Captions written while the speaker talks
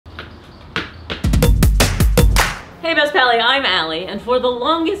Hey Best Pally, I'm Allie, and for the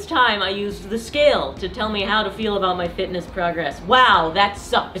longest time I used the scale to tell me how to feel about my fitness progress. Wow, that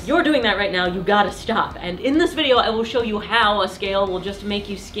sucks. If you're doing that right now, you gotta stop. And in this video, I will show you how a scale will just make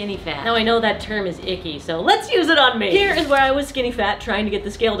you skinny fat. Now I know that term is icky, so let's use it on me. Here is where I was skinny fat trying to get the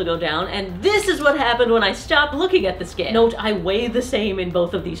scale to go down, and this is what happened when I stopped looking at the scale. Note, I weigh the same in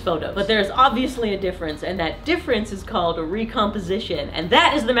both of these photos, but there's obviously a difference, and that difference is called recomposition, and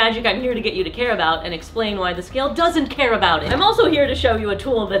that is the magic I'm here to get you to care about and explain why the scale doesn't care about it. I'm also here to show you a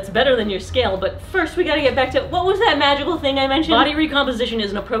tool that's better than your scale, but first we gotta get back to, what was that magical thing I mentioned? Body recomposition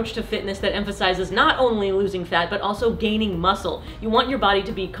is an approach to fitness that emphasizes not only losing fat, but also gaining muscle. You want your body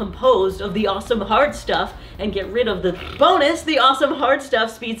to be composed of the awesome hard stuff and get rid of the bonus. The awesome hard stuff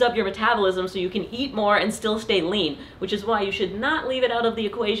speeds up your metabolism so you can eat more and still stay lean, which is why you should not leave it out of the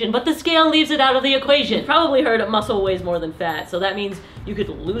equation, but the scale leaves it out of the equation. You've probably heard muscle weighs more than fat, so that means you could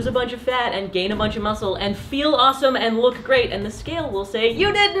lose a bunch of fat and gain a bunch of muscle and feel awesome and look great, and the scale will say,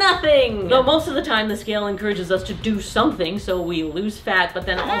 you did nothing! Though most of the time the scale encourages us to do something, so we lose fat, but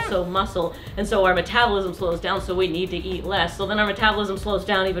then also muscle, and so our metabolism slows down, so we need to eat less. So then our metabolism slows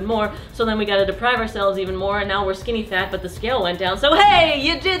down even more, so then we gotta deprive ourselves even more, and now we're skinny fat, but the scale went down, so hey,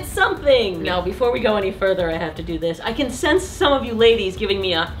 you did something! Now, before we go any further, I have to do this. I can sense some of you ladies giving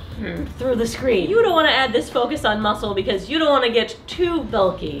me a through the screen. You don't want to add this focus on muscle because you don't want to get too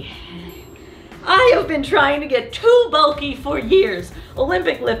bulky. I have been trying to get too bulky for years.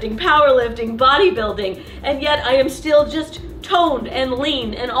 Olympic lifting, powerlifting, bodybuilding, and yet I am still just toned and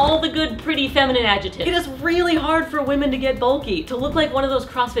lean and all the good, pretty feminine adjectives. It is really hard for women to get bulky. To look like one of those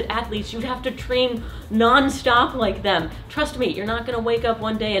CrossFit athletes, you'd have to train non-stop like them. Trust me, you're not gonna wake up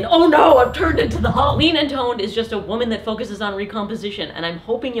one day and, oh no, I've turned into the Hulk. Lean and toned is just a woman that focuses on recomposition, and I'm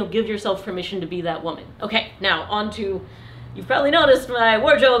hoping you'll give yourself permission to be that woman. Okay, now on to, you've probably noticed my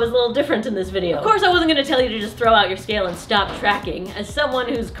wardrobe is a little different in this video. Of course I wasn't gonna tell you to just throw out your scale and stop tracking. As someone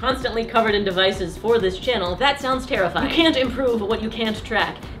who's constantly covered in devices for this channel, that sounds terrifying. You can't improve what you can't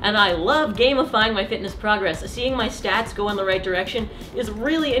track, and I love gamifying my fitness progress. Seeing my stats go in the right direction is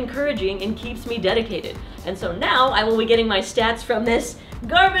really encouraging and keeps me dedicated. And so now I will be getting my stats from this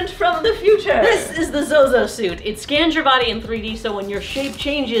garment from the future. This is the ZOZOSUIT. It scans your body in 3D, so when your shape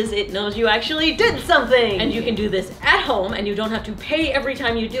changes, it knows you actually did something. And you can do this at home, and you don't have to pay every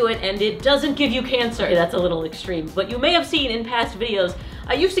time you do it, and it doesn't give you cancer. Okay, that's a little extreme, but you may have seen in past videos,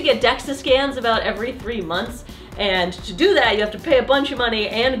 I used to get DEXA scans about every 3 months, and to do that, you have to pay a bunch of money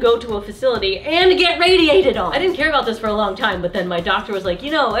and go to a facility and get radiated on. I didn't care about this for a long time, but then my doctor was like,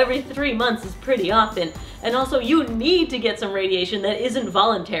 you know, every 3 months is pretty often. And also, you need to get some radiation that isn't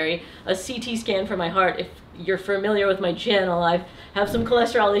voluntary. A CT scan for my heart, if you're familiar with my channel, I have some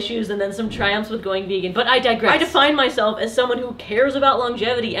cholesterol issues and then some triumphs with going vegan, but I digress. I define myself as someone who cares about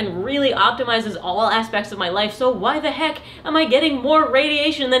longevity and really optimizes all aspects of my life, so why the heck am I getting more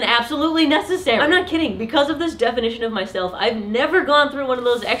radiation than absolutely necessary? I'm not kidding. Because of this definition of myself, I've never gone through one of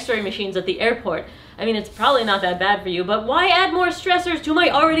those x-ray machines at the airport. I mean, it's probably not that bad for you, but why add more stressors to my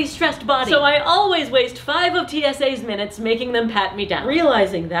already stressed body? So I always waste 5 of TSA's minutes making them pat me down.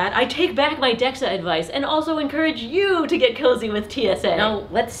 Realizing that, I take back my DEXA advice and also encourage you to get cozy with TSA. Now,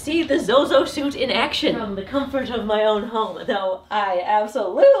 let's see the ZOZOSUIT in action. From the comfort of my own home, though I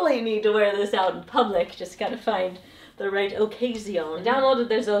absolutely need to wear this out in public, just gotta find the right occasion. I downloaded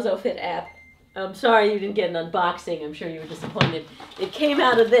their ZOZOFIT app. I'm sorry you didn't get an unboxing. I'm sure you were disappointed. It came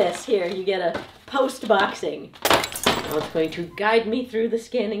out of this. Here, you get a post-boxing. Now it's going to guide me through the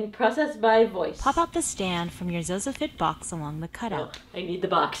scanning process by voice. Pop out the stand from your ZOZOFIT box along the cutout. Oh, I need the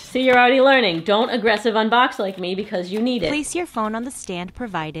box. See, you're already learning. Don't aggressive unbox like me because you need it. Place your phone on the stand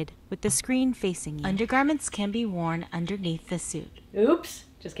provided with the screen facing you. Undergarments can be worn underneath the suit. Oops.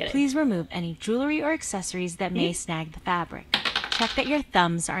 Just kidding. Please remove any jewelry or accessories that may snag the fabric. Check that your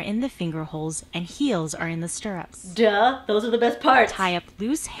thumbs are in the finger holes and heels are in the stirrups. Duh, those are the best parts. Tie up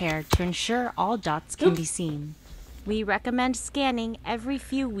loose hair to ensure all dots can be seen. We recommend scanning every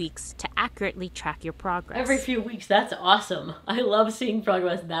few weeks to accurately track your progress. Every few weeks, that's awesome. I love seeing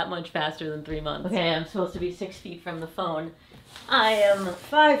progress that much faster than 3 months. Okay, I'm supposed to be 6 feet from the phone. I am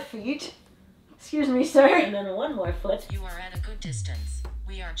 5 feet. Excuse me, sir. And then 1 more foot. You are at a good distance.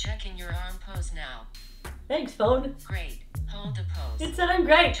 We are checking your arm pose now. Thanks, phone. Great. Hold the pose. It said I'm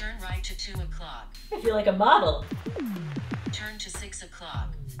great. Turn right to 2 o'clock. I feel like a model. Turn to 6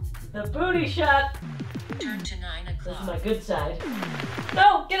 o'clock. The booty shot. Turn to 9 This o'clock. is my good side.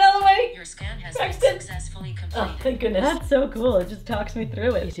 No, get out of the way. Your scan has Braxton. been successfully Oh, completed. thank goodness. That's so cool. It just talks me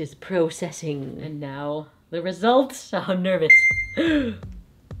through it. It is processing. And now, the results. Oh, I'm nervous.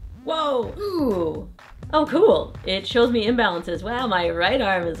 Whoa. Ooh. Oh, cool. It shows me imbalances. Wow, my right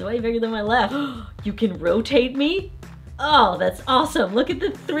arm is way bigger than my left. You can rotate me? Oh, that's awesome. Look at the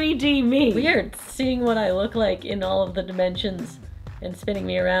 3D me. Weird seeing what I look like in all of the dimensions and spinning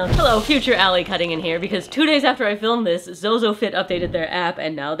me around. Hello, future Allie cutting in here, because 2 days after I filmed this, ZOZOFIT updated their app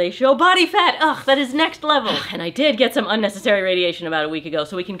and now they show body fat. Ugh, that is next level. And I did get some unnecessary radiation about a week ago,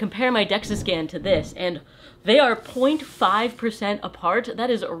 so we can compare my DEXA scan to this, and they are 0.5% apart.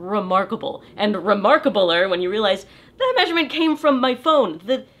 That is remarkable. And remarkabler when you realize that measurement came from my phone,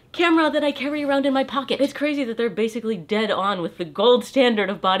 the camera that I carry around in my pocket. It's crazy that they're basically dead on with the gold standard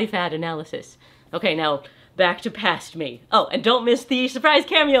of body fat analysis. Okay, now, back to past me. Oh, and don't miss the surprise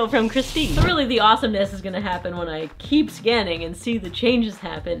cameo from Christine. So really the awesomeness is gonna happen when I keep scanning and see the changes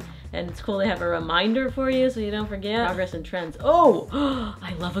happen. And it's cool to have a reminder for you so you don't forget. Progress and trends. Oh,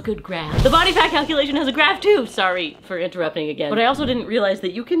 I love a good graph. The body fat calculation has a graph too. Sorry for interrupting again. But I also didn't realize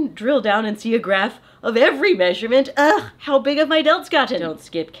that you can drill down and see a graph of every measurement. Ugh, how big have my delts gotten? Don't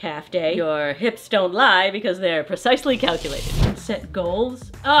skip calf day. Your hips don't lie because they're precisely calculated. Set goals.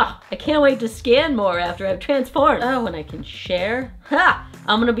 Ugh, I can't wait to scan more after I've transformed. Oh, and I can share. Ha!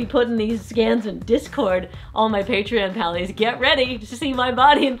 I'm gonna be putting these scans in Discord. All my Patreon pallies, get ready to see my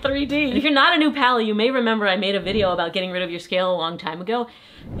body in 3D. And if you're not a new pally, you may remember I made a video about getting rid of your scale a long time ago,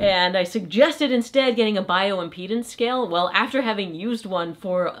 and I suggested instead getting a bioimpedance scale. Well, after having used one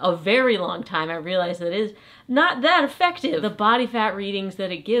for a very long time, I realized that it is not that effective. The body fat readings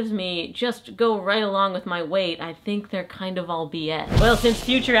that it gives me just go right along with my weight. I think they're kind of all BS. Well, since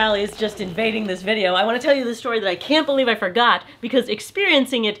future Allie is just invading this video, I want to tell you the story that I can't believe I forgot because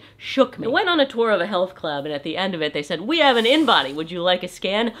experiencing it shook me. I went on a tour of a health club, and at the end of it they said, "We have an InBody, would you like a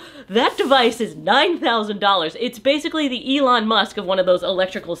scan?" That device is $9,000. It's basically the Elon Musk of one of those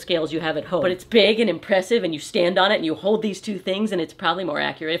electrical scales you have at home. But it's big and impressive, and you stand on it and you hold these two things and it's probably more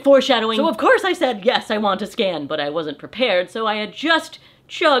accurate. Foreshadowing. So of course I said, yes, I want a scan, but I wasn't prepared, so I had just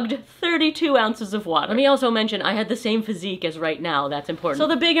chugged 32 ounces of water. Let me also mention I had the same physique as right now, that's important. So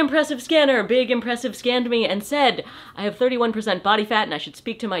the big impressive scanner, big impressive scanned me and said, I have 31% body fat and I should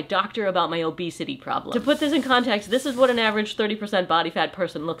speak to my doctor about my obesity problem. To put this in context, this is what an average 30% body fat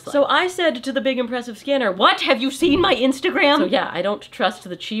person looks like. So I said to the big impressive scanner, what, have you seen my Instagram? So yeah, I don't trust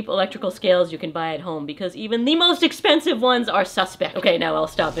the cheap electrical scales you can buy at home because even the most expensive ones are suspect. Okay, now I'll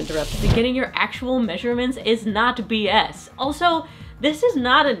stop interrupting. Getting your actual measurements is not BS. Also, this is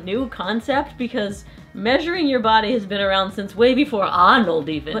not a new concept because measuring your body has been around since way before Arnold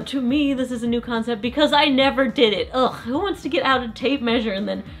even. But to me, this is a new concept because I never did it. Ugh, who wants to get out a tape measure and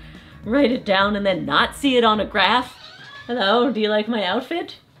then write it down and then not see it on a graph? Hello, do you like my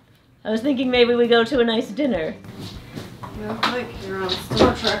outfit? I was thinking maybe we go to a nice dinner. You look like you're on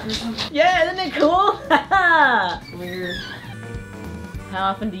Star Trek or something. Yeah, isn't it cool? Haha! Weird. How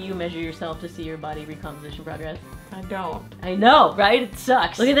often do you measure yourself to see your body recomposition progress? I don't. I know, right? It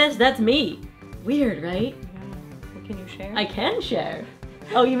sucks. Look at this, that's me. Weird, right? Yeah. Well, can you share? I can share.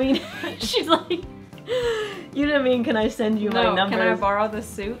 Oh, you mean, she's like, you didn't mean can I send you my numbers? Can I borrow the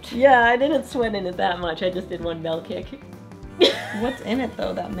suit? Yeah, I didn't sweat in it that much. I just did one bell kick. What's in it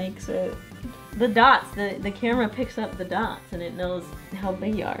though that makes it? The dots, the camera picks up the dots and it knows how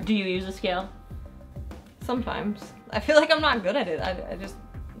big you are. Do you use a scale? Sometimes. I feel like I'm not good at it.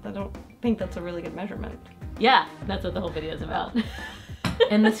 I don't think that's a really good measurement. Yeah, that's what the whole video is about.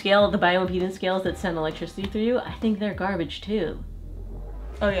 And the scale, the bioimpedance scales that send electricity through you, I think they're garbage too.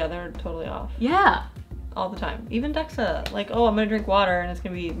 Oh yeah, they're totally off. Yeah. All the time. Even DEXA, like, oh, I'm gonna drink water and it's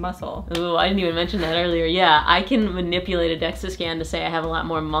gonna be muscle. Ooh, I didn't even mention that earlier. Yeah, I can manipulate a DEXA scan to say I have a lot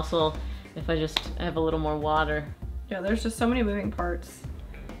more muscle if I just have a little more water. Yeah, there's just so many moving parts.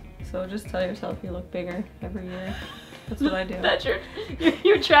 So just tell yourself you look bigger every year. That's what I do. That's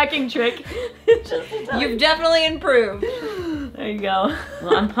your tracking trick. You've definitely improved. There you go.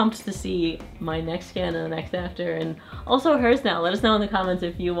 Well, I'm pumped to see my next scan and the next after, and also hers now. Let us know in the comments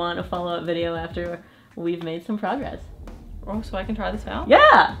if you want a follow-up video after we've made some progress. Oh, so I can try this out?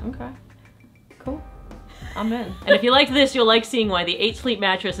 Yeah! Okay. Cool. I'm in. And if you like this, you'll like seeing why the 8 Sleep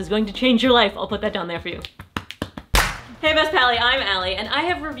mattress is going to change your life. I'll put that down there for you. Hey Best Pally, I'm Allie, and I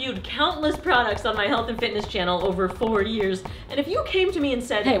have reviewed countless products on my health and fitness channel over 4 years. And if you came to me and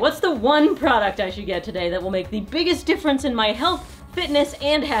said, hey, what's the one product I should get today that will make the biggest difference in my health, fitness,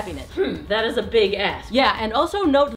 and happiness? That is a big ask. Yeah, and also note